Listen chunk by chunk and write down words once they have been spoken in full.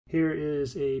Here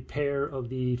is a pair of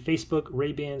the Facebook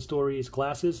Ray-Ban Stories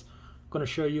glasses. I'm going to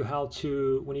show you how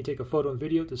to, when you take a photo and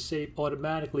video, to save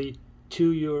automatically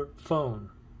to your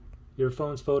phone's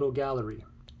photo gallery.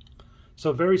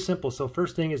 So very simple. So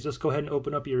first thing is just go ahead and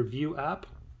open up your View app.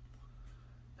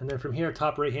 And then from here,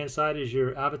 top right hand side is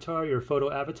your avatar, your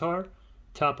photo avatar.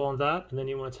 Tap on that, and then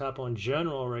you want to tap on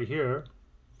General right here.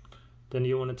 Then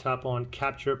you want to tap on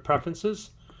Capture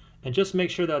Preferences. And just make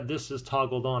sure that this is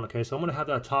toggled on, okay? So I'm going to have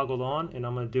that toggled on, and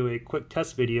I'm going to do a quick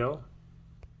test video.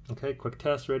 Okay, quick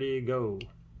test, ready, go.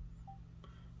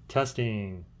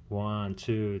 Testing, 1,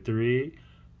 2, 3.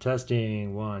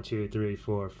 Testing, 1, 2, 3,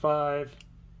 4, 5.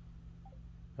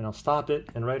 And I'll stop it,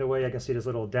 and right away I can see this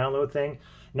little download thing.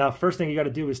 Now, first thing you got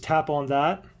to do is tap on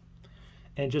that,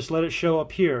 and just let it show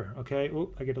up here, okay?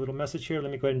 Oop, I get a little message here. Let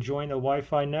me go ahead and join the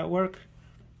Wi-Fi network.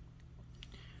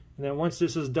 And then once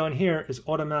this is done here, it's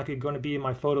automatically going to be in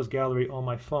my photos gallery on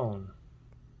my phone.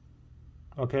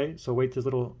 Okay, so wait, this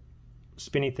little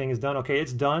spinny thing is done. Okay,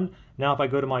 it's done. Now if I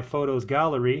go to my photos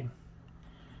gallery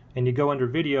and you go under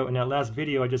video, and that last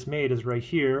video I just made is right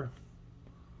here.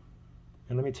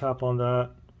 And let me tap on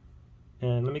that.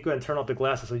 And let me go ahead and turn off the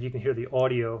glasses so you can hear the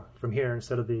audio from here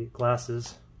instead of the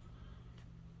glasses.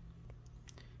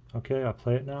 Okay, I'll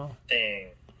play it now. Thing,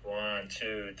 1,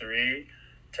 2, 3.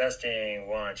 Testing,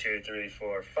 1, 2, 3,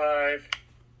 4, 5.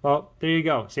 Well, there you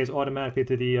go. It saves automatically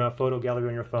to the photo gallery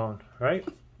on your phone, right?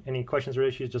 Any questions or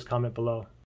issues, just comment below.